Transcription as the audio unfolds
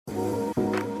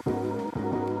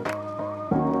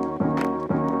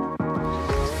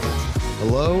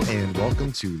Hello and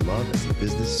welcome to Love as a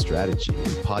Business Strategy,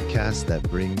 a podcast that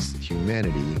brings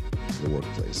humanity to the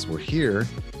workplace. We're here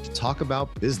to talk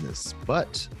about business,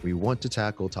 but we want to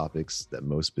tackle topics that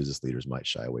most business leaders might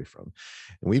shy away from.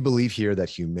 And we believe here that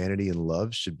humanity and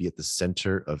love should be at the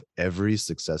center of every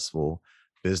successful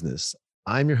business.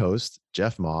 I'm your host,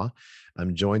 Jeff Ma.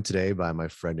 I'm joined today by my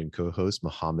friend and co-host,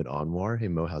 Mohammed Anwar. Hey,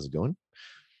 Mo, how's it going?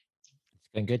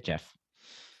 It's been good, Jeff.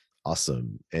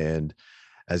 Awesome. And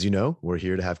as you know, we're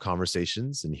here to have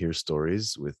conversations and hear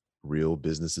stories with real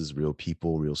businesses, real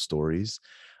people, real stories.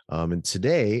 And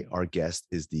today, our guest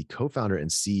is the co-founder and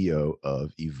CEO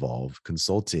of Evolve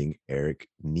Consulting, Eric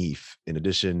Neef. In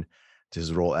addition to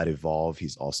his role at Evolve,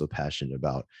 he's also passionate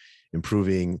about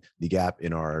improving the gap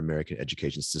in our American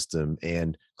education system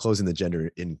and closing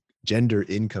the gender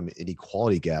income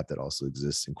inequality gap that also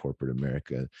exists in corporate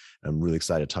America. I'm really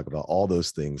excited to talk about all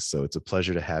those things. So it's a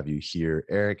pleasure to have you here,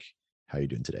 Eric. How are you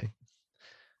doing today?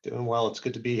 Doing well. It's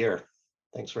good to be here.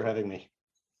 Thanks for having me.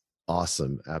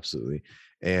 Awesome. Absolutely.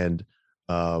 And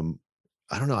I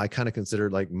don't know, I kind of consider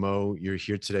like Mo, you're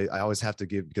here today. I always have to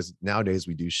give, because nowadays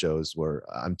we do shows where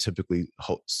I'm typically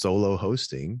solo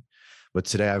hosting, but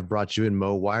today I've brought you in.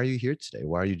 Mo, why are you here today?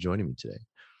 Why are you joining me today?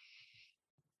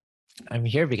 I'm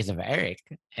here because of Eric.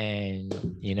 And,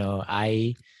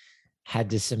 I had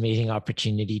this amazing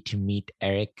opportunity to meet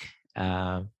Eric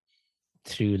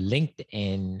through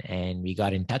LinkedIn, and we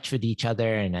got in touch with each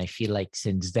other. And I feel like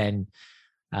since then,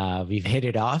 we've hit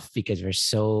it off because we're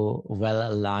so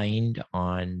well aligned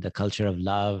on the culture of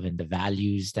love and the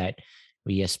values that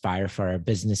we aspire for our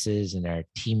businesses and our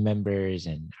team members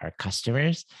and our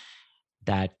customers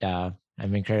that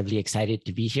I'm incredibly excited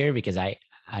to be here because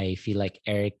I feel like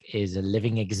Eric is a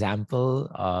living example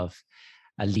of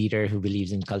a leader who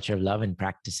believes in culture of love and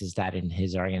practices that in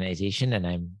his organization. And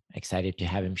I'm excited to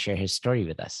have him share his story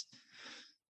with us.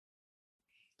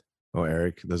 Oh,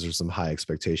 Eric, those are some high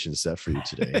expectations set for you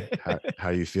today. How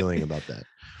are you feeling about that?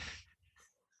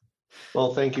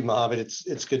 Well, thank you, Mohammed.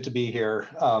 It's good to be here.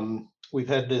 We've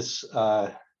had this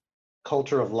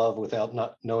culture of love without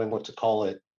not knowing what to call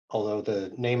it, although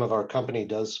the name of our company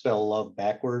does spell love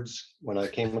backwards. When I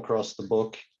came across the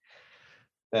book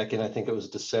back in, I think it was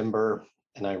December,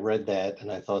 and I read that and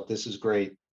I thought, this is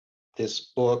great.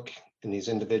 This book and these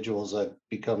individuals I've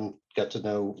got to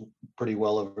know pretty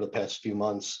well over the past few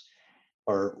months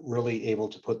are really able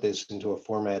to put this into a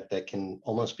format that can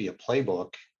almost be a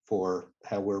playbook for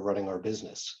how we're running our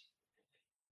business.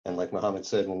 And like Mohammed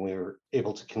said, when we were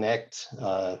able to connect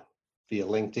via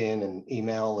LinkedIn and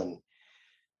email and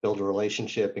build a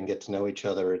relationship and get to know each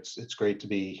other, it's great to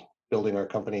be building our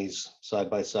companies side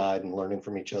by side and learning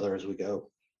from each other as we go.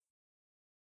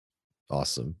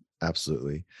 Awesome.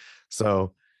 Absolutely.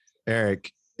 So,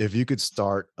 Eric, if you could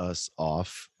start us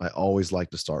off, I always like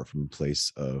to start from a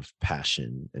place of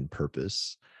passion and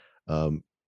purpose.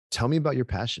 Tell me about your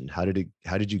passion. How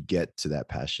did you get to that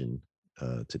passion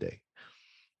today?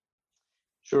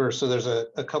 Sure. So there's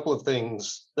a couple of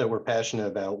things that we're passionate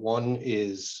about. One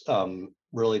is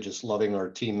really just loving our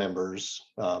team members,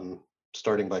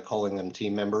 starting by calling them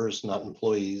team members, not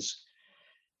employees.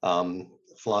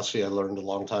 Philosophy I learned a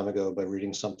long time ago by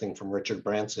reading something from Richard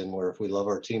Branson, where if we love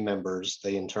our team members,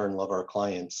 they in turn love our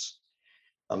clients.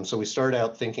 So we start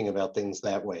out thinking about things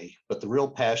that way. But the real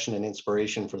passion and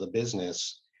inspiration for the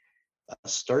business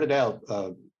started out,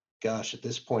 at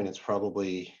this point, it's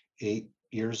probably 8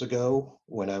 years ago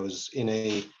when I was in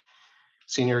a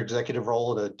senior executive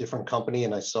role at a different company,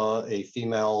 and I saw a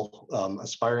female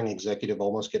aspiring executive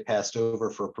almost get passed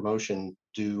over for a promotion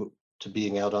due to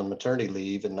being out on maternity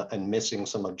leave and missing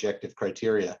some objective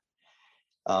criteria.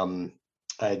 I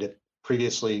had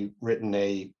previously written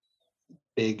a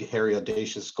big, hairy,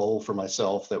 audacious goal for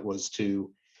myself that was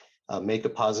to make a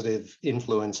positive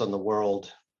influence on the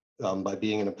world by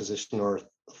being in a position or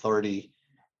authority,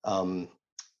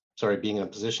 being in a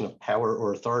position of power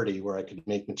or authority where I could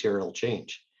make material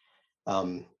change.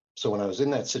 So when I was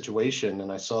in that situation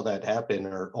and I saw that happen,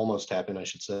 or almost happen, I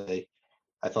should say,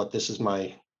 I thought, this is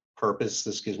my purpose.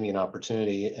 This gives me an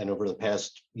opportunity. And over the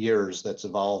past years, that's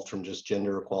evolved from just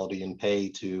gender equality in pay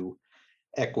to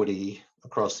equity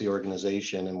across the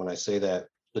organization. And when I say that,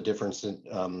 the difference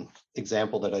in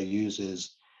example that I use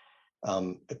is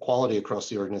equality across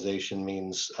the organization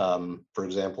means, for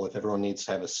example, if everyone needs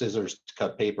to have a scissors to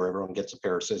cut paper, everyone gets a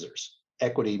pair of scissors.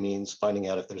 Equity means finding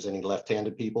out if there's any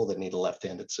left-handed people that need a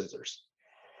left-handed scissors.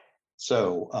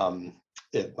 So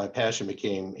my passion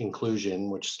became inclusion,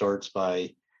 which starts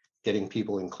by getting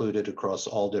people included across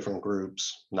all different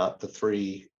groups, not the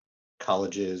 3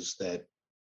 colleges that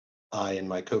I and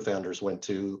my co-founders went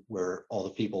to where all the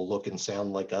people look and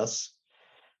sound like us.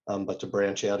 but to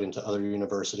branch out into other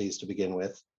universities to begin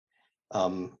with.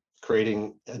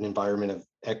 Creating an environment of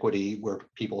equity where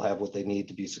people have what they need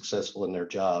to be successful in their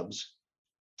jobs.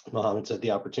 Mohammed said the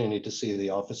opportunity to see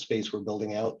the office space we're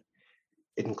building out.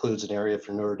 It includes an area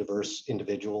for neurodiverse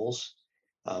individuals.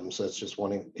 So that's just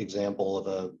one example of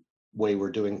a way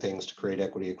we're doing things to create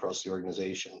equity across the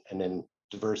organization. And then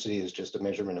diversity is just a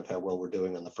measurement of how well we're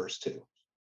doing on the first two.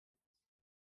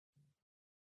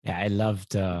 Yeah, I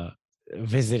loved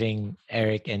visiting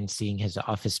Eric and seeing his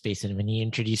office space. And when he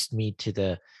introduced me to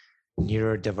the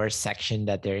neurodiverse section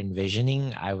that they're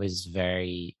envisioning, I was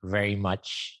very, very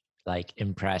much like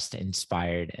impressed,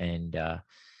 inspired, and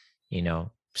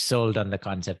sold on the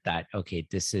concept that, okay,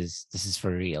 this is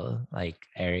for real. Like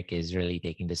Eric is really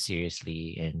taking this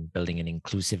seriously and building an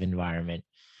inclusive environment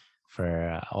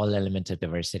for all elements of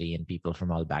diversity and people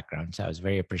from all backgrounds. So I was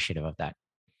very appreciative of that.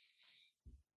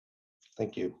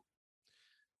 Thank you.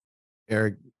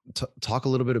 Eric, talk a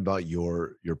little bit about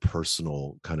your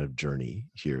personal kind of journey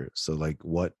here. So like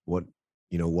what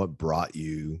brought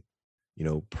you,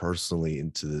 personally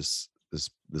into this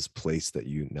place that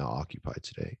you now occupy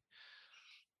today?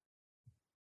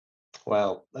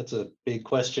 Wow, that's a big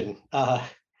question.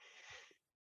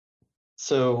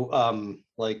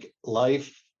 Like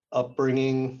life,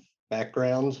 upbringing,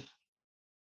 background.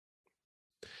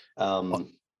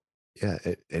 Yeah,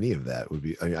 any of that would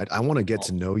be. I mean, I want to get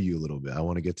to know you a little bit. I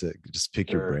want to get to just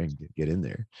pick your brain, get in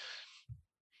there.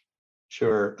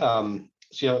 Sure.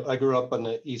 So I grew up on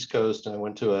the East Coast, and I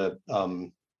went to a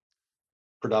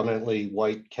predominantly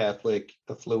white Catholic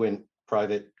affluent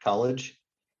private college.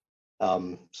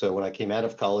 So when I came out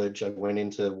of college, I went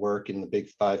into work in the Big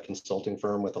Five consulting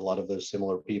firm with a lot of those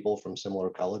similar people from similar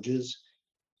colleges,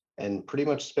 and pretty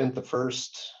much spent the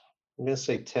first, I'm going to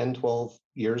say 10, 12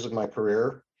 years of my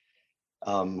career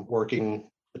working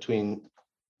between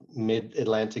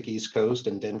mid-Atlantic East Coast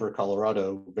and Denver,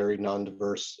 Colorado, very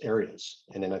non-diverse areas.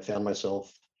 And then I found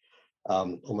myself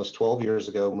almost 12 years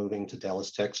ago moving to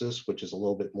Dallas, Texas, which is a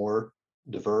little bit more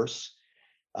diverse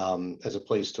as a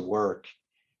place to work,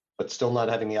 but still not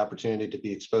having the opportunity to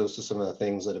be exposed to some of the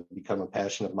things that have become a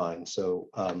passion of mine. So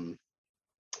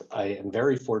I am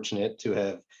very fortunate to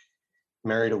have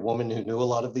married a woman who knew a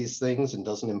lot of these things and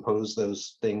doesn't impose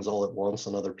those things all at once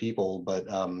on other people. But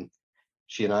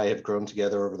she and I have grown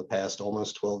together over the past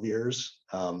almost 12 years.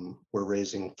 We're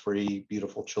raising 3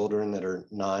 beautiful children that are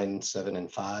 9, 7,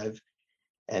 and 5.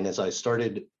 And as I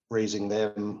started raising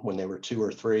them when they were 2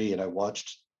 or 3, and I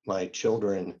watched my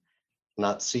children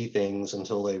not see things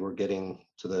until they were getting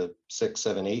to the 6,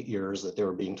 7, 8 years that they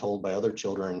were being told by other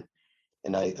children.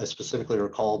 And I specifically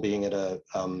recall being at a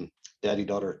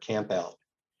daddy-daughter camp out,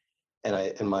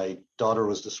 and my daughter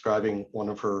was describing one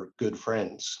of her good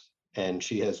friends, and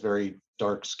she has very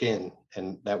dark skin,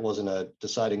 and that wasn't a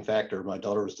deciding factor. My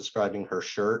daughter was describing her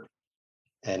shirt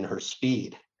and her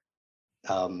speed,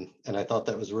 and I thought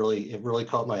that was it really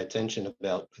caught my attention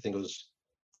about, I think it was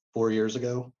 4 years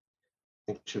ago.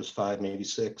 I think she was 5, maybe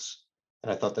 6,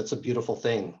 and I thought that's a beautiful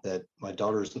thing, that my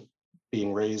daughter's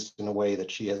being raised in a way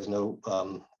that she has no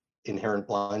inherent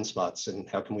blind spots, and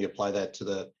how can we apply that to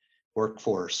the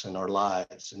workforce and our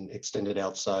lives and extend it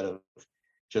outside of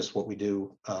just what we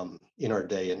do in our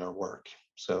day and our work.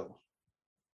 So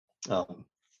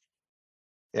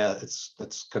yeah,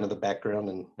 that's kind of the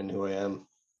background and who I am.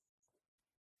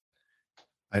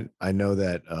 I know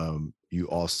that you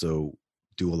also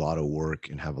do a lot of work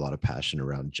and have a lot of passion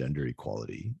around gender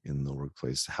equality in the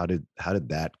workplace. How did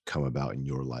that come about in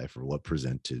your life, or what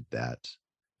presented that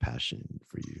passion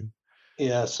for you?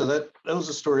 Yeah, so that was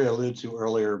a story I alluded to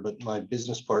earlier, but my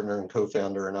business partner and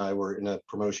co-founder and I were in a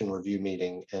promotion review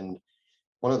meeting, and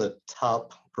one of the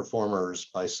top performers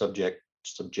by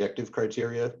subjective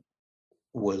criteria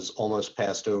was almost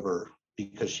passed over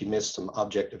because she missed some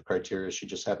objective criteria. She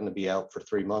just happened to be out for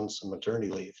 3 months on maternity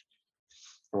leave.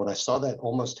 And when I saw that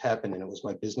almost happen, and it was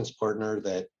my business partner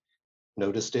that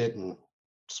noticed it and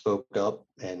spoke up,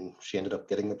 and she ended up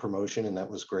getting the promotion, and that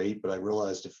was great. But I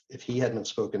realized if he hadn't have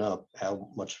spoken up, how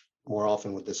much more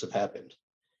often would this have happened?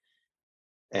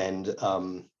 And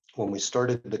when we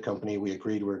started the company, we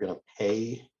agreed we were going to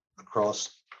pay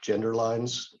across gender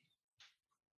lines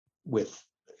with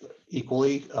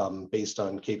equally based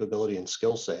on capability and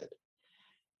skill set.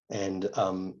 And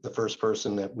the first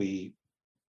person that we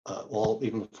well,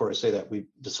 even before I say that, we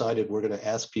decided we're going to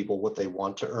ask people what they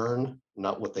want to earn,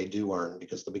 not what they do earn,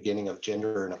 because the beginning of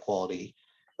gender inequality,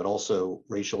 but also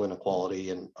racial inequality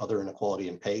and other inequality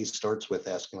in pay starts with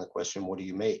asking the question, what do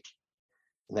you make?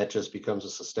 And that just becomes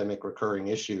a systemic recurring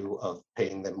issue of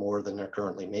paying them more than they're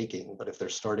currently making. But if they're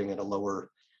starting at a lower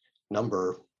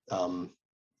number,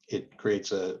 it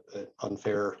creates an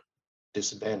unfair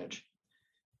disadvantage.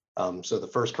 So the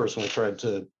first person we tried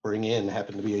to bring in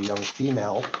happened to be a young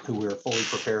female who we were fully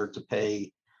prepared to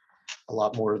pay a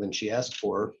lot more than she asked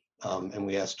for. And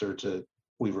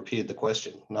we repeated the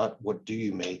question, not what do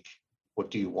you make, what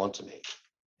do you want to make?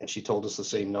 And she told us the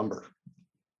same number.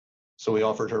 So we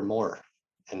offered her more,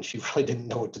 and she really didn't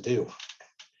know what to do.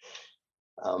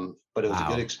 But it was a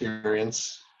good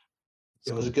experience.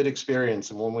 It was a good experience,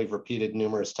 and one we've repeated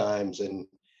numerous times. And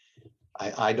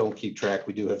I don't keep track.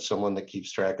 We do have someone that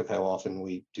keeps track of how often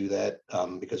we do that,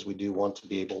 because we do want to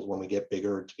be able, when we get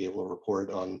bigger, to be able to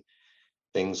report on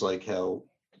things like how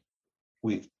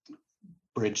we've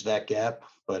bridged that gap.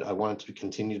 But I want it to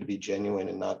continue to be genuine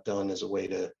and not done as a way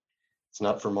to, it's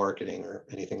not for marketing or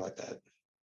anything like that.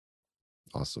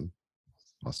 Awesome.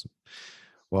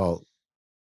 Well,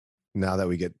 now that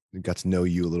we got to know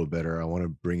you a little better, I want to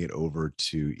bring it over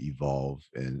to Evolve.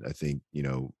 And I think,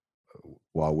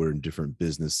 while we're in different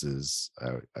businesses,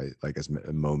 I like as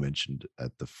Mo mentioned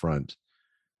at the front,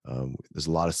 there's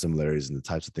a lot of similarities in the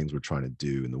types of things we're trying to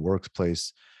do in the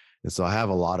workplace. And so I have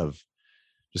a lot of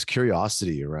just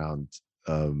curiosity around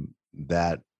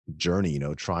that journey,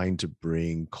 trying to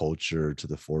bring culture to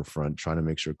the forefront, trying to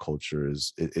make sure culture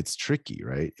is, it's tricky,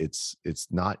 right? It's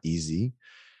not easy.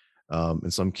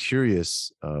 And so I'm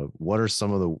curious, what are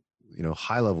some of the,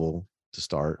 high level to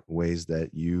start ways that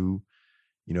you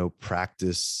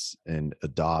practice and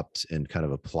adopt and kind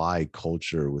of apply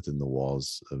culture within the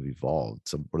walls of Evolve?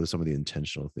 So what are some of the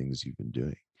intentional things you've been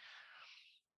doing?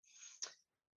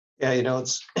 Yeah,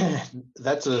 it's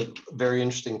that's a very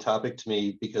interesting topic to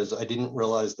me, because I didn't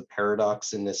realize the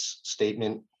paradox in this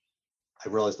statement. I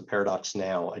realize the paradox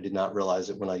now. I did not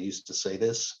realize it when I used to say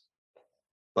this,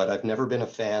 but I've never been a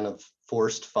fan of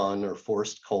forced fun or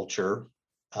forced culture.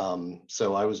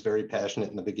 So I was very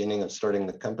passionate in the beginning of starting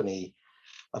the company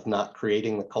of not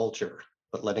creating the culture,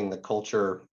 but letting the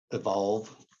culture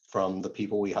evolve from the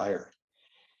people we hire.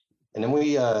 And then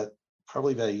we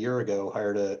probably about a year ago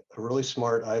hired a really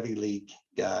smart Ivy League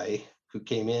guy who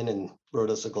came in and wrote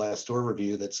us a Glassdoor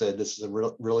review that said this is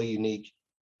a really unique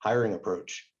hiring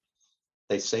approach.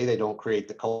 They say they don't create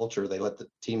the culture, they let the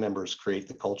team members create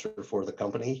the culture for the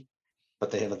company,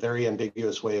 but they have a very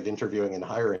ambiguous way of interviewing and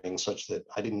hiring, such that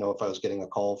I didn't know if I was getting a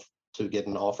call to get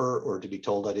an offer or to be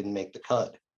told I didn't make the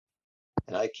cut.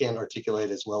 And I can't articulate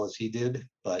as well as he did,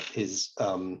 but his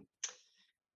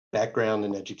background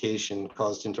in education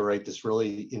caused him to write this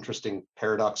really interesting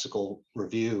paradoxical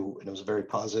review. And it was a very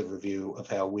positive review of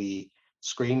how we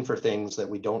screen for things that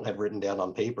we don't have written down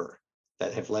on paper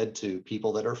that have led to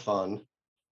people that are fun.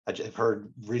 I've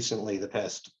heard recently, the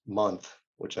past month,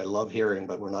 which I love hearing,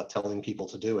 but we're not telling people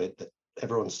to do it, that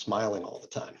everyone's smiling all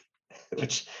the time,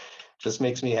 which just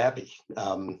makes me happy.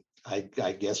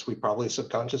 I guess we probably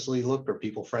subconsciously look for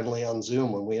people friendly on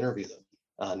Zoom when we interview them.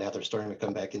 Now they're starting to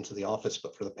come back into the office,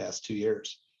 but for the past 2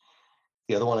 years.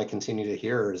 The other one I continue to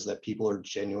hear is that people are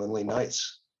genuinely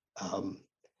nice. I'm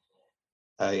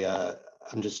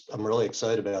really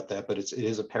excited about that, but it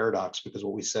is a paradox, because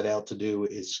what we set out to do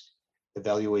is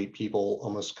evaluate people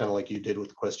almost kind of like you did with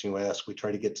the question you asked. We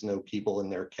try to get to know people and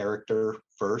their character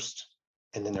first,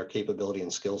 and then their capability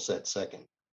and skill set second.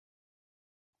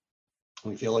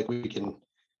 We feel like we can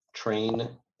train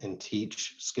and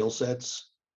teach skill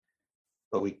sets,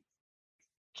 but we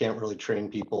can't really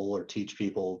train people or teach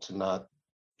people to not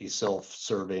be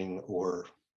self-serving or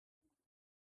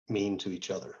mean to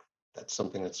each other. That's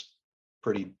something that's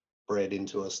pretty bred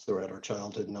into us throughout our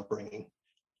childhood and upbringing.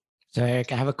 So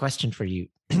Eric, I have a question for you,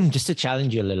 just to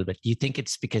challenge you a little bit. Do you think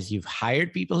it's because you've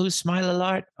hired people who smile a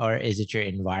lot, or is it your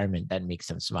environment that makes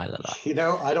them smile a lot?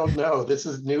 I don't know. This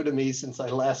is new to me since I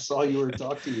last saw you or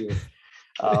talked to you.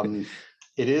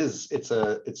 It's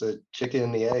a chicken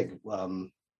and the egg.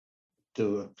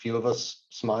 Do a few of us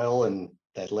smile, and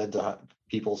that led to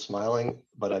people smiling.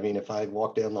 But I mean, if I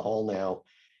walk down the hall now,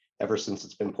 ever since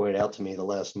it's been pointed out to me the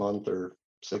last month or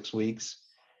 6 weeks,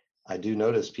 I do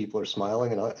notice people are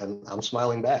smiling, and I'm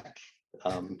smiling back.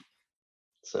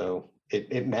 So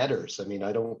it matters. I mean,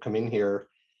 I don't come in here,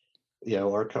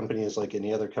 our company is like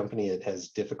any other company. It has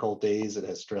difficult days, it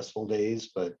has stressful days,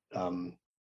 but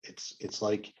it's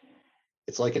like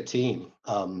a team.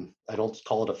 I don't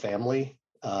call it a family,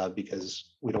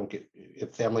 because we don't get,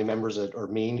 if family members are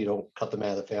mean, you don't cut them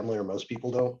out of the family, or most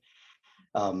people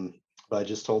don't. But I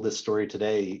just told this story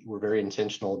today. We're very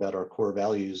intentional about our core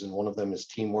values, and one of them is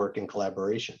teamwork and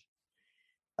collaboration.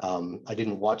 I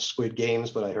didn't watch Squid Games,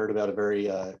 but I heard about a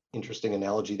very interesting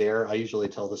analogy there. I usually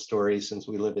tell the story, since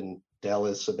we live in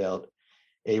Dallas, about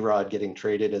A-Rod getting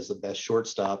traded as the best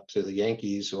shortstop to the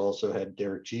Yankees, who also had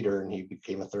Derek Jeter, and he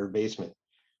became a third baseman.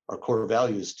 our core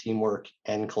values, teamwork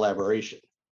and collaboration.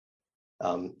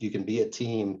 You can be a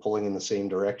team pulling in the same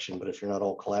direction, but if you're not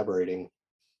all collaborating,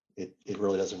 it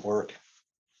really doesn't work.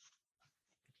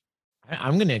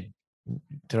 I'm going to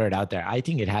throw it out there. I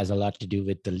think it has a lot to do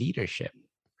with the leadership,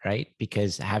 right?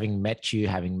 Because having met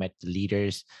the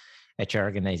leaders at your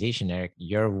organization, Eric,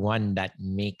 you're one that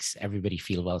makes everybody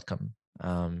feel welcome.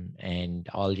 And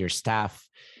all your staff,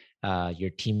 your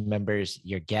team members,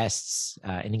 your guests,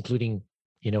 and including,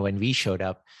 when we showed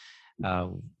up,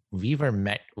 we were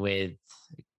met with,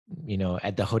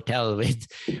 at the hotel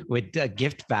with a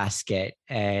gift basket,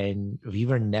 and we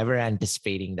were never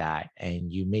anticipating that.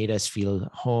 And you made us feel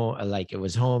home, like it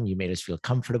was home. You made us feel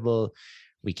comfortable.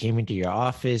 We came into your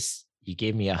office. You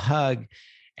gave me a hug.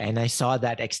 And I saw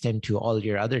that extend to all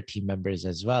your other team members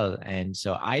as well. And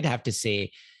so I'd have to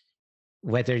say,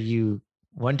 whether you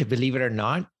want to believe it or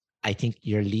not, I think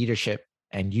your leadership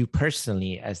and you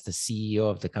personally as the CEO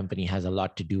of the company has a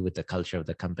lot to do with the culture of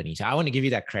the company. So I want to give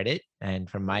you that credit. And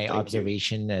from my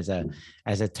observation as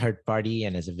a third party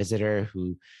and as a visitor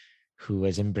who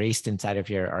was embraced inside of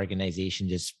your organization,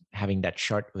 just having that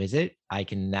short visit, I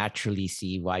can naturally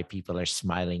see why people are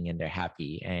smiling and they're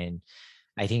happy. And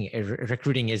I think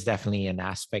recruiting is definitely an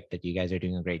aspect that you guys are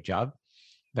doing a great job,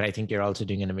 but I think you're also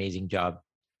doing an amazing job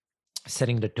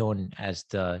setting the tone as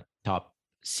the top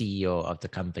CEO of the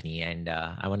company. And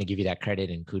I want to give you that credit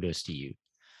and kudos to you.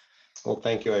 Well,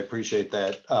 thank you. I appreciate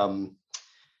that.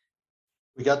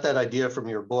 We got that idea from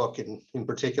your book, and in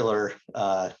particular,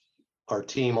 our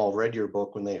team all read your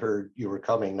book when they heard you were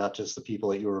coming, not just the people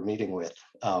that you were meeting with.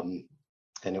 And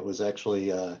it was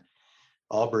actually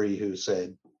Aubrey who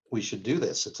said, we should do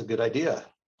this. It's a good idea.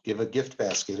 Give a gift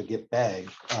basket, a gift bag.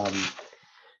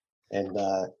 And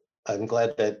I'm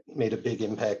glad that made a big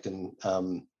impact. And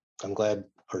I'm glad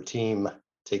our team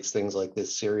takes things like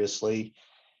this seriously.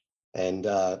 And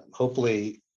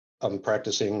hopefully I'm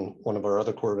practicing one of our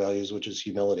other core values, which is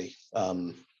humility.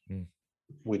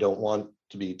 We don't want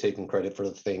to be taking credit for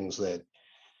the things that,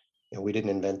 we didn't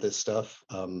invent this stuff.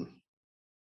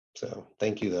 So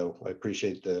thank you, though. I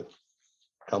appreciate the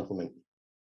compliment.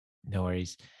 No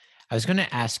worries. I was going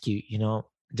to ask you,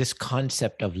 this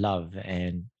concept of love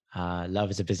and love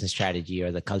as a business strategy,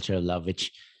 or the culture of love,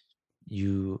 which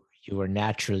you were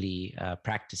naturally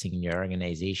practicing in your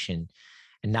organization.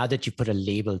 And now that you put a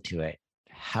label to it,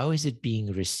 how is it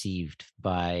being received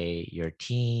by your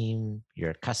team,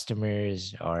 your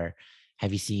customers, or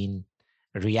have you seen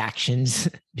reactions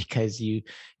because you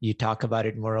talk about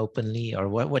it more openly, or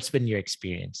what's been your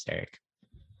experience, Eric?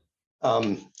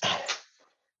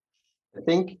 I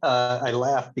think I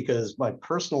laugh because my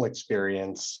personal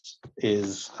experience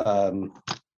is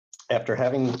after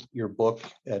having your book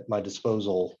at my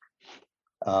disposal,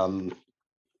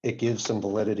 it gives some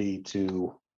validity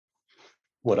to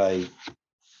what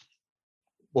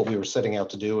we were setting out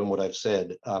to do and what I've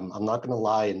said. I'm not going to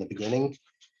lie, in the beginning,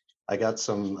 I got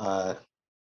some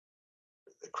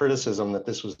criticism that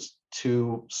this was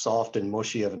too soft and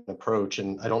mushy of an approach.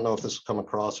 And I don't know if this will come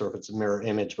across or if it's a mirror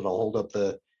image, but I'll hold up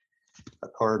a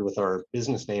card with our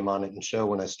business name on it and show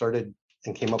when I started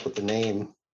and came up with the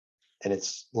name, and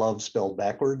it's love spelled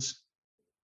backwards.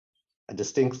 I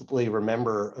distinctly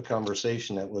remember a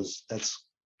conversation that's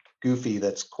goofy,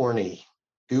 that's corny.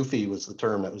 Goofy was the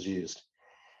term that was used.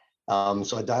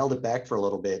 So I dialed it back for a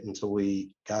little bit until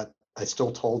I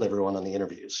still told everyone on the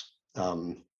interviews,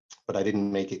 but I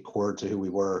didn't make it core to who we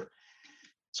were.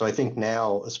 So I think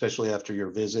now, especially after your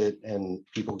visit and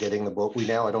people getting the book,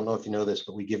 I don't know if you know this,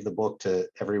 but we give the book to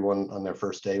everyone on their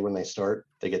first day when they start.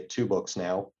 They get 2 books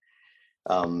now,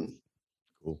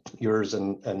 cool. Yours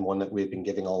and one that we've been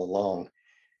giving all along.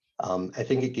 I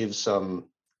think it gives some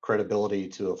credibility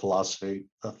to a philosophy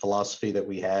that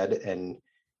we had, and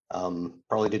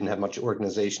probably didn't have much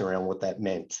organization around what that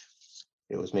meant.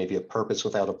 It was maybe a purpose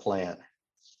without a plan.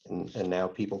 And now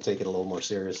people take it a little more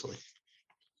seriously.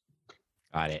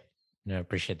 Got it. No, I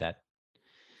appreciate that.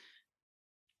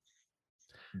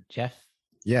 Jeff?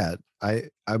 Yeah,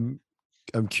 I'm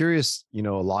curious, a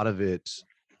lot of it's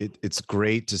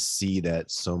great to see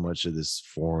that so much of this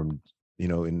formed,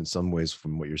 in some ways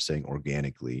from what you're saying,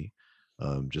 organically,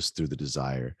 just through the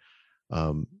desire.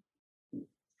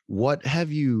 What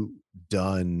have you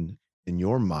done in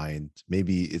your mind?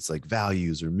 Maybe it's like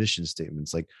values or mission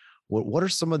statements, like what are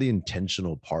some of the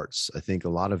intentional parts? I think a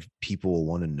lot of people will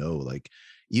want to know, like,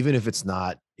 even if it's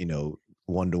not,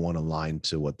 one-to-one aligned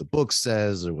to what the book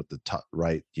says or what the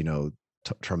right,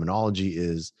 terminology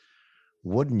is.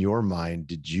 What in your mind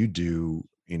did you do,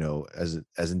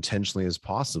 as intentionally as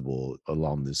possible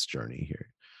along this journey here?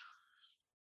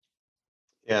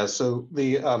 Yeah, so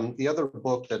the other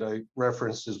book that I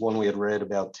referenced is one we had read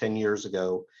about 10 years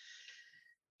ago.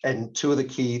 And two of the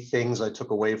key things I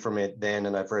took away from it then,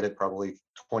 and I've read it probably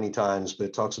 20 times, but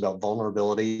it talks about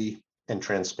vulnerability and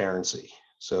transparency.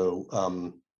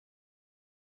 So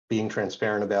being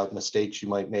transparent about mistakes you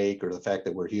might make, or the fact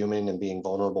that we're human, and being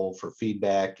vulnerable for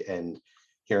feedback and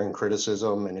hearing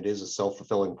criticism. And it is a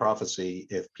self-fulfilling prophecy.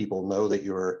 If people know that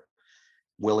you're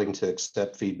willing to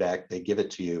accept feedback, they give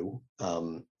it to you.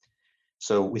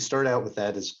 So we start out with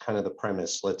that as kind of the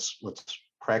premise. Let's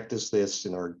practice this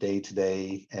in our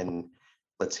day-to-day, and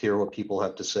let's hear what people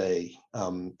have to say.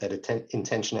 That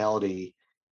intentionality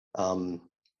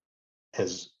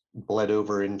has bled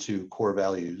over into core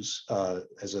values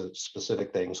as a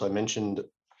specific thing. So I mentioned,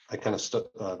 I kind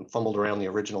of fumbled around the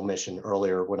original mission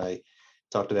earlier when I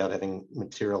talked about having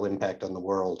material impact on the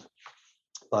world.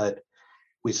 But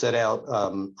we set out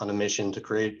on a mission to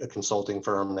create a consulting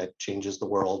firm that changes the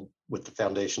world with the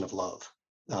foundation of love.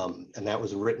 And that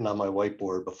was written on my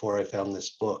whiteboard before I found this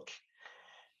book.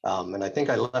 And I think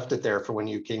I left it there for when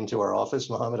you came to our office,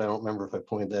 Mohammed. I don't remember if I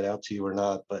pointed that out to you or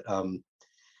not, but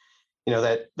you know,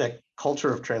 that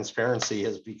culture of transparency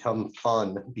has become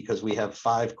fun because we have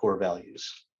 5 core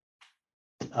values.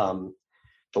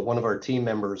 But one of our team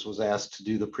members was asked to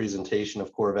do the presentation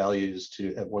of core values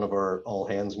at one of our all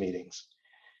hands meetings.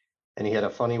 And he had a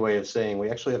funny way of saying, we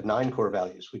actually have 9 core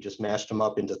values. We just mashed them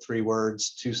up into 3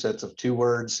 words, 2 sets of 2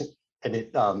 words, and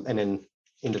in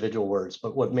individual words.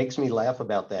 But what makes me laugh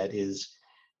about that is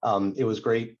it was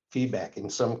great feedback. In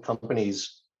some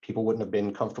companies, people wouldn't have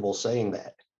been comfortable saying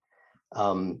that.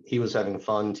 He was having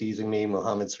fun teasing me.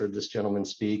 Mohammed's heard this gentleman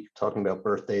speak, talking about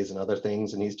birthdays and other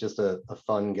things, and he's just a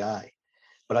fun guy.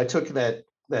 But I took that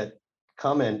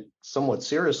comment somewhat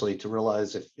seriously to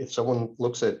realize if someone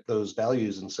looks at those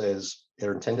values and says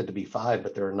they're intended to be 5,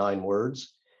 but there are 9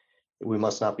 words, we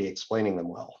must not be explaining them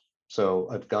well. So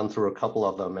I've gone through a couple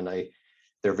of them, and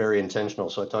they're very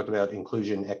intentional. So I talked about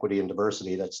inclusion, equity, and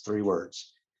diversity. That's 3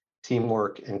 words.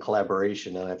 Teamwork and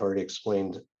collaboration, and I've already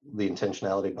explained the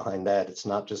intentionality behind that. It's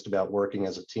not just about working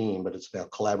as a team, but it's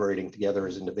about collaborating together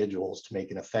as individuals to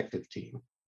make an effective team.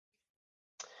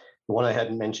 The one I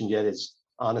hadn't mentioned yet is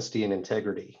honesty and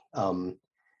integrity.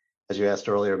 As you asked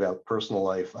earlier about personal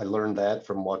life, I learned that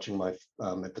from watching my,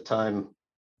 at the time,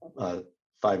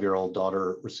 5-year-old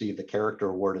daughter receive the character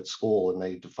award at school, and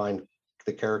they defined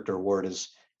the character award as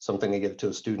something they give to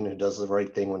a student who does the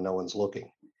right thing when no one's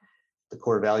looking. The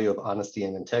core value of honesty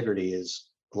and integrity is,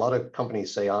 a lot of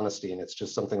companies say honesty, and it's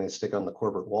just something they stick on the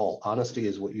corporate wall. Honesty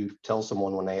is what you tell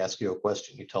someone when they ask you a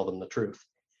question. You tell them the truth.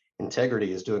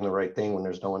 Integrity is doing the right thing when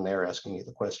there's no one there asking you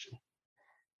the question.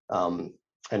 And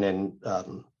then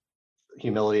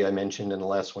humility I mentioned, and the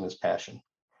last one is passion.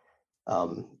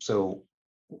 So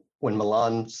when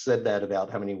Milan said that about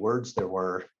how many words there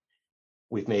were,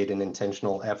 we've made an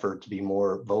intentional effort to be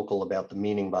more vocal about the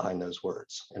meaning behind those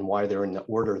words and why they're in the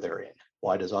order they're in.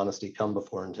 Why does honesty come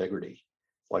before integrity?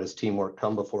 Why does teamwork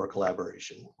come before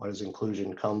collaboration? Why does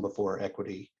inclusion come before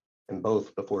equity, and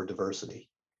both before diversity?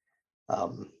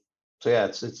 So yeah,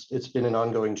 it's been an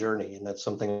ongoing journey, and that's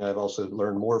something I've also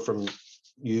learned more from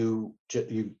you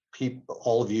people,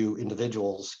 all of you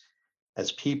individuals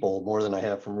as people, more than I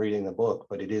have from reading the book.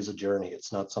 But it is a journey.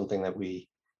 It's not something that we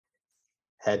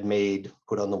had made,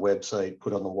 put on the website,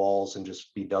 put on the walls, and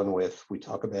just be done with. We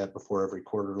talk about before every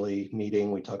quarterly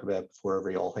meeting. We talk about before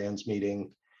every all hands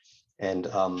meeting. And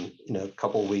in a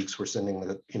couple of weeks, we're sending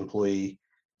the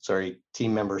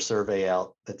team member survey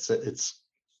out. It's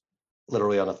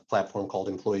literally on a platform called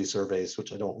Employee Surveys,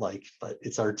 which I don't like, but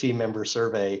it's our team member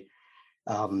survey.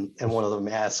 And one of them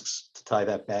asks, to tie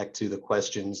that back to the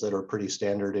questions that are pretty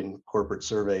standard in corporate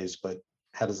surveys, but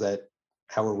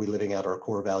how are we living out our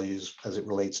core values as it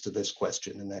relates to this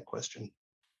question and that question?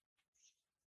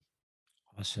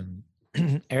 Awesome.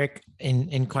 Eric,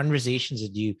 in conversations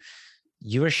with you,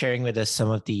 you were sharing with us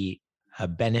some of the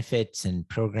benefits and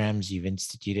programs you've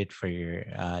instituted for your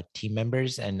team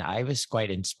members. And I was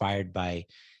quite inspired by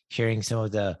hearing some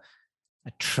of the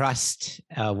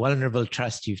vulnerable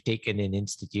trust you've taken in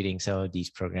instituting some of these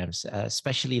programs,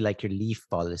 especially like your leave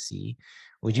policy.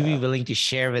 Would you be willing to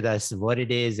share with us what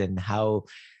it is and how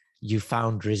you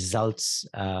found results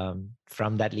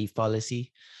from that leave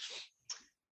policy?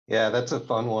 Yeah, that's a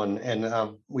fun one.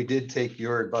 And we did take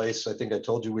your advice. I think I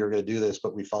told you we were going to do this,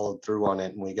 but we followed through on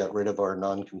it, and we got rid of our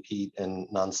non-compete and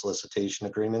non-solicitation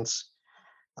agreements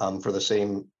for the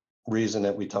same reason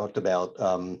that we talked about.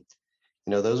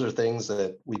 Those are things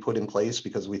that we put in place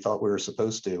because we thought we were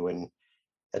supposed to. And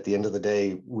at the end of the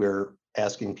day, we're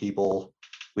asking people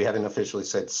We haven't officially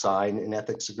said sign an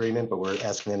ethics agreement, but we're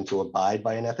asking them to abide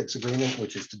by an ethics agreement,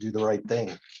 which is to do the right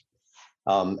thing.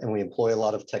 And we employ a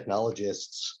lot of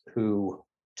technologists who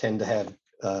tend to have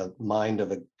a mind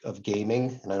of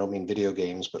gaming, and I don't mean video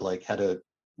games, but like how to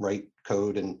write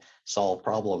code and solve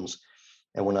problems.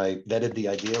 And when I vetted the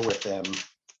idea with them,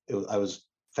 I was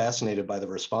fascinated by the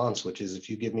response, which is if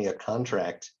you give me a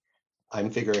contract, I'm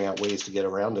figuring out ways to get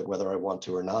around it, whether I want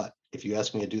to or not. If you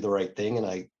ask me to do the right thing and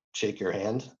I shake your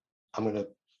hand, I'm going to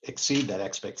exceed that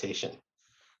expectation.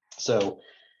 So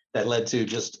that led to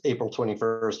just April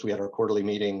 21st, we had our quarterly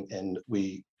meeting, and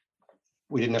we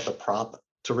didn't have the prop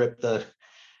to rip the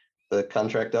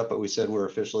contract up, but we said we're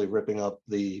officially ripping up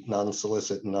the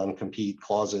non-solicit and non-compete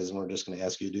clauses, and we're just going to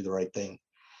ask you to do the right thing.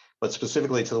 But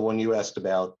specifically to the one you asked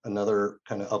about, another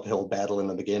kind of uphill battle in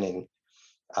the beginning,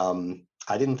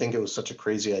 I didn't think it was such a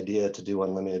crazy idea to do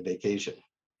unlimited vacation.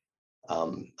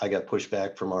 I got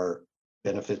pushback from our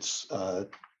benefits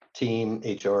team,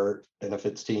 HR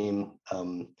benefits team,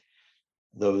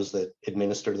 those that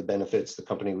administer the benefits, the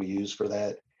company we use for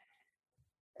that.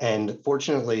 And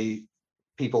fortunately,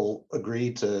 people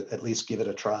agreed to at least give it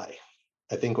a try.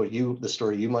 I think the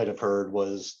story you might have heard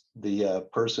was the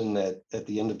person that at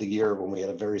the end of the year, when we had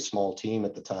a very small team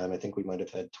at the time, I think we might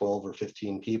have had 12 or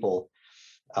 15 people,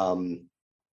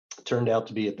 turned out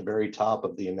to be at the very top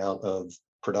of the amount of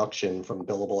production from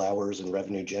billable hours and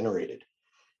revenue generated.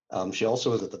 She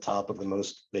also was at the top of the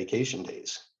most vacation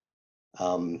days.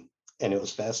 And it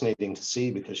was fascinating to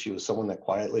see because she was someone that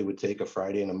quietly would take a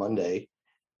Friday and a Monday.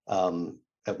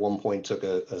 At one point took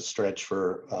a stretch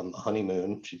for a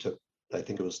honeymoon. She took, I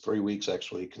think it was 3 weeks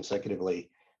actually consecutively,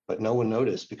 but no one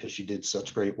noticed because she did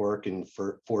such great work in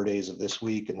 4 days of this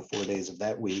week and the 4 days of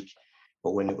that week.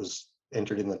 But when it was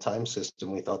entered in the time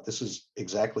system, we thought this is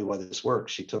exactly why this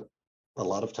works. She took a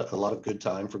lot of good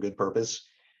time for good purpose.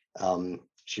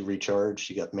 She recharged,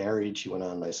 she got married, she went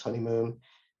on a nice honeymoon,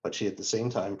 but she at the same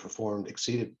time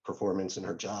exceeded performance in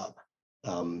her job.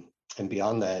 And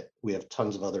beyond that, we have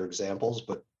tons of other examples,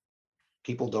 but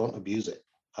people don't abuse it.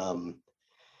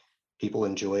 People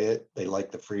enjoy it. They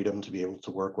like the freedom to be able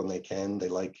to work when they can.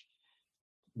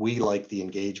 We like the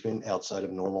engagement outside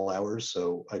of normal hours.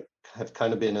 So I have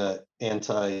kind of been an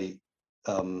anti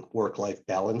work-life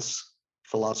balance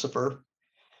philosopher.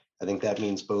 I think that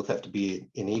means both have to be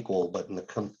unequal, but in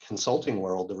the consulting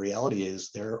world, the reality is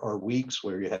there are weeks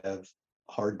where you have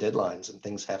hard deadlines and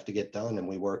things have to get done and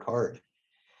we work hard.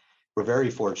 We're very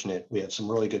fortunate. We have some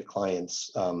really good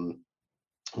clients.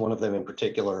 One of them in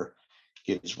particular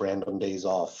gives random days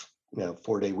off,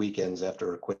 4-day weekends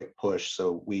after a quick push.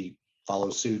 So we follow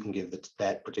suit and give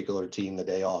that particular team the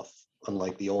day off.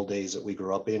 Unlike the old days that we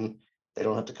grew up in, they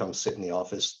don't have to come sit in the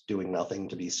office doing nothing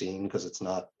to be seen because it's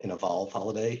not an Evolve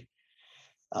holiday.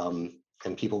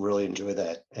 And people really enjoy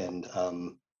that. And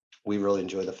we really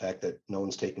enjoy the fact that no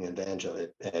one's taking advantage of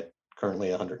it at currently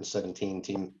 117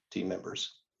 team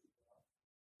members.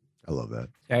 I love that.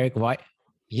 Eric, why?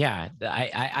 Yeah,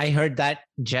 I heard that,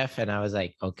 Jeff, and I was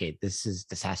like, okay, this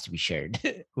has to be shared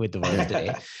with the world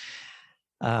today.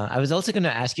 I was also going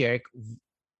to ask you, Eric,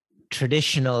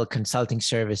 traditional consulting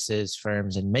services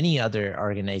firms and many other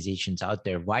organizations out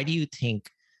there, why do you think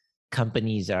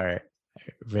companies are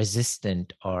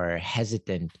resistant or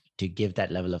hesitant to give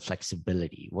that level of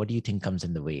flexibility? What do you think comes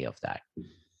in the way of that?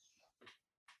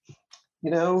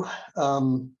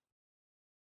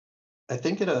 I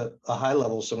think at a high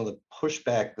level, some of the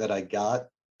pushback that I got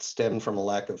stemmed from a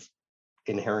lack of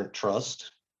inherent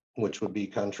trust, which would be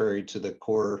contrary to the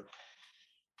core,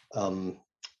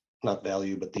 not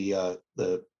value, but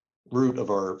the root of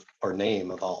our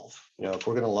name, Evolve. If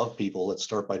we're going to love people, let's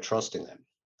start by trusting them.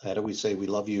 How do we say we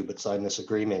love you, but sign this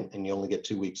agreement and you only get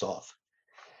 2 weeks off?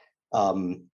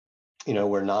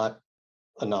 We're not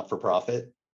a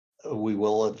not-for-profit. We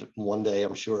will one day,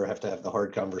 I'm sure, have to have the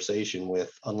hard conversation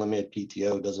with unlimited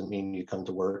PTO doesn't mean you come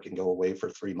to work and go away for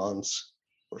 3 months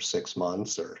or 6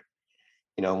 months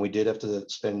and we did have to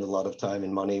spend a lot of time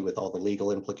and money with all the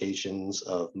legal implications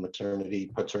of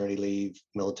maternity, paternity leave,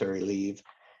 military leave.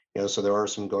 So there are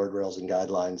some guardrails and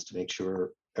guidelines to make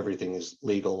sure everything is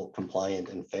legal, compliant,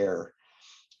 and fair.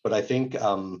 But I think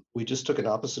we just took an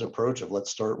opposite approach of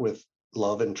let's start with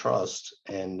love and trust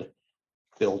and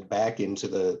build back into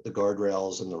the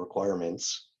guardrails and the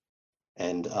requirements.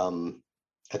 And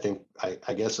I think,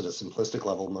 I guess at a simplistic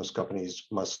level, most companies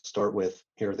must start with,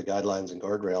 here are the guidelines and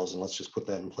guardrails, and let's just put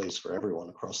that in place for everyone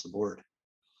across the board.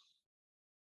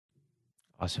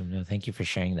 Awesome. No, thank you for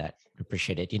sharing that.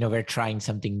 Appreciate it. We're trying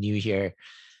something new here.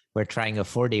 We're trying a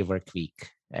 4-day work week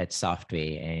at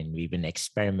Softway, and we've been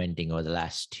experimenting over the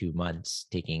last 2 months,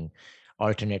 taking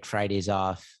alternate Fridays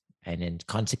off, and then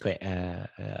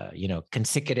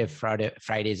consecutive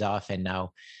Fridays off. And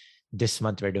now this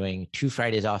month we're doing 2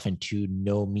 Fridays off and 2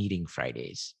 no meeting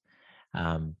Fridays,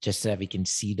 just so that we can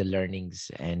see the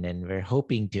learnings. And then we're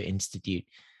hoping to institute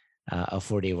a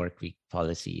 4-day work week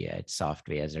policy at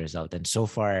Softway as a result. And so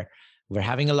far, we're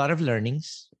having a lot of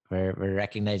learnings. We're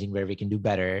recognizing where we can do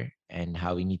better and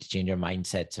how we need to change our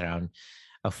mindsets around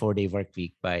a 4-day work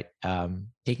week. But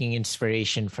taking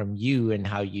inspiration from you and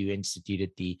how you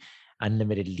instituted the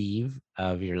unlimited leave,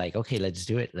 you're like, okay, let's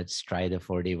do it. Let's try the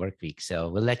 4-day work week. So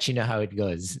we'll let you know how it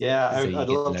goes. Yeah, So I'd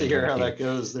love to hear how that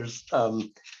goes. There's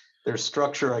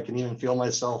structure. I can even feel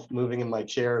myself moving in my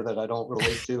chair that I don't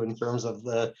relate to in terms of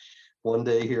the 1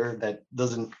 day here. That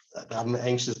doesn't, I'm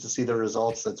anxious to see the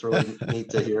results. That's really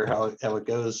neat to hear how it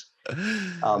goes.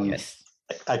 Yes.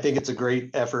 I think it's a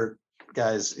great effort,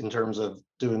 guys, in terms of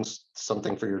doing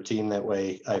something for your team that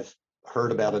way. I've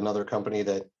heard about another company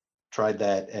that tried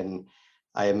that, and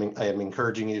I am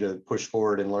encouraging you to push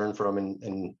forward and learn from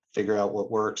and figure out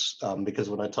what works. Because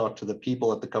when I talked to the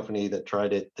people at the company that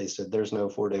tried it, they said there's no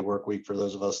 4-day work week for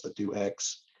those of us that do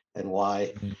X and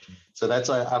Y. Mm-hmm. So that's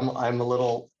I'm a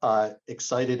little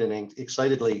excited and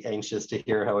excitedly anxious to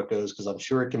hear how it goes, because I'm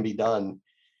sure it can be done.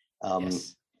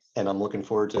 Yes. And I'm looking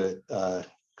forward to it,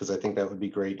 because I think that would be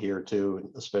great here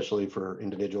too, especially for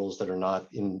individuals that are not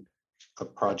in a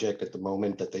project at the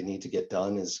moment that they need to get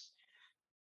done.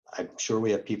 I'm sure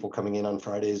we have people coming in on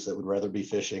Fridays that would rather be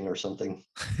fishing or something.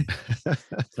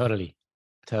 Totally.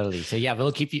 So yeah,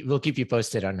 we'll keep you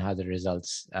posted on how the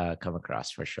results come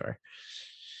across for sure.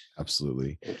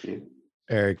 Absolutely. Thank you,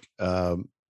 Eric. I'm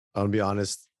gonna be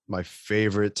honest. My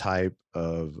favorite type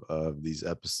of these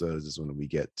episodes is when we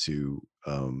get to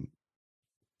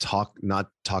not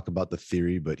talk about the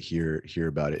theory, but hear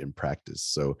about it in practice.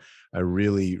 So I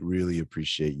really, really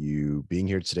appreciate you being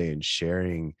here today and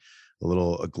sharing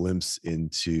a glimpse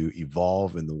into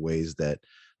Evolve and the ways that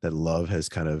love has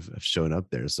kind of shown up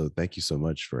there. So thank you so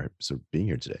much for being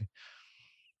here today.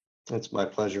 It's my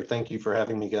pleasure. Thank you for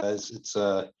having me, guys. It's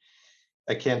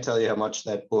I can't tell you how much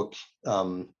that book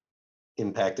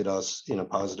impacted us in a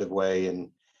positive way, and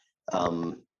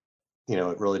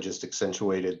it really just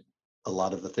accentuated a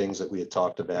lot of the things that we had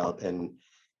talked about and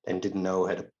didn't know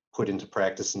how to put into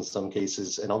practice in some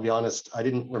cases. And I'll be honest, I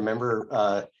didn't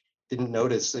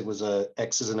notice it was a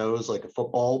X's and O's, like a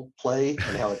football play,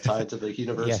 and how it tied to the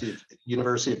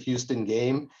University of Houston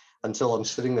game, until I'm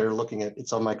sitting there looking at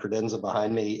it's on my credenza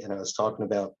behind me, and I was talking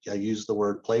about, I used the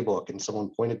word playbook and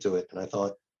someone pointed to it, and I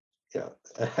thought,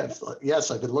 yes,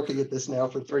 I've been looking at this now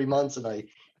for 3 months and I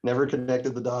never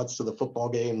connected the dots to the football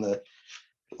game. The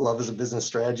love is a business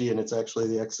strategy, and it's actually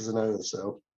the X's and O's.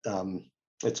 So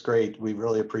it's great. We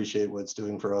really appreciate what it's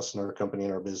doing for us and our company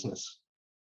and our business.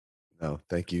 No,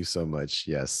 thank you so much.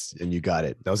 Yes, and you got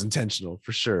it. That was intentional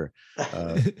for sure.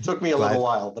 It took me a little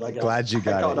while, but glad you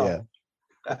got it.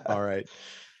 Yeah. All right.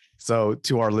 So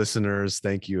to our listeners,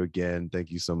 thank you again.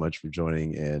 Thank you so much for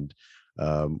joining. And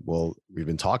well, we've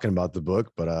been talking about the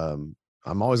book, but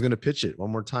I'm always going to pitch it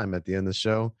one more time at the end of the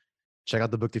show. Check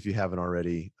out the book if you haven't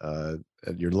already.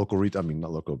 At your local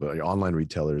not local, but your online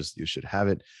retailers, you should have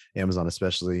it. Amazon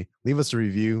especially. Leave us a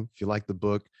review if you like the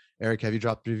book. Eric, have you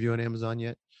dropped a review on Amazon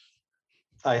yet?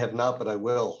 I have not, but I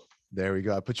will. There we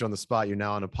go. I put you on the spot. You're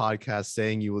now on a podcast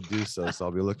saying you will do so. So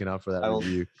I'll be looking out for that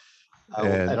review.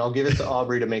 And I'll give it to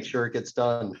Aubrey to make sure it gets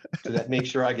done. To make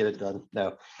sure I get it done.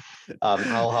 No,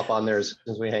 I'll hop on there as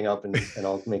soon as we hang up, and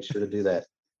I'll make sure to do that.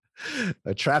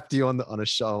 I trapped you on a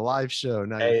show, a live show.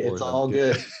 Now hey, it's all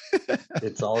good.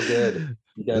 It's all good.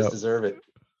 You guys deserve it.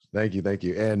 Thank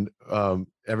you. And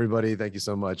everybody, thank you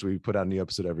so much. We put out a new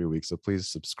episode every week, so please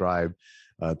subscribe,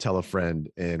 tell a friend.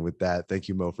 And with that, thank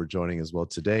you, Mo, for joining as well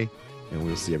today. And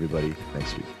we'll see everybody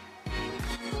next week.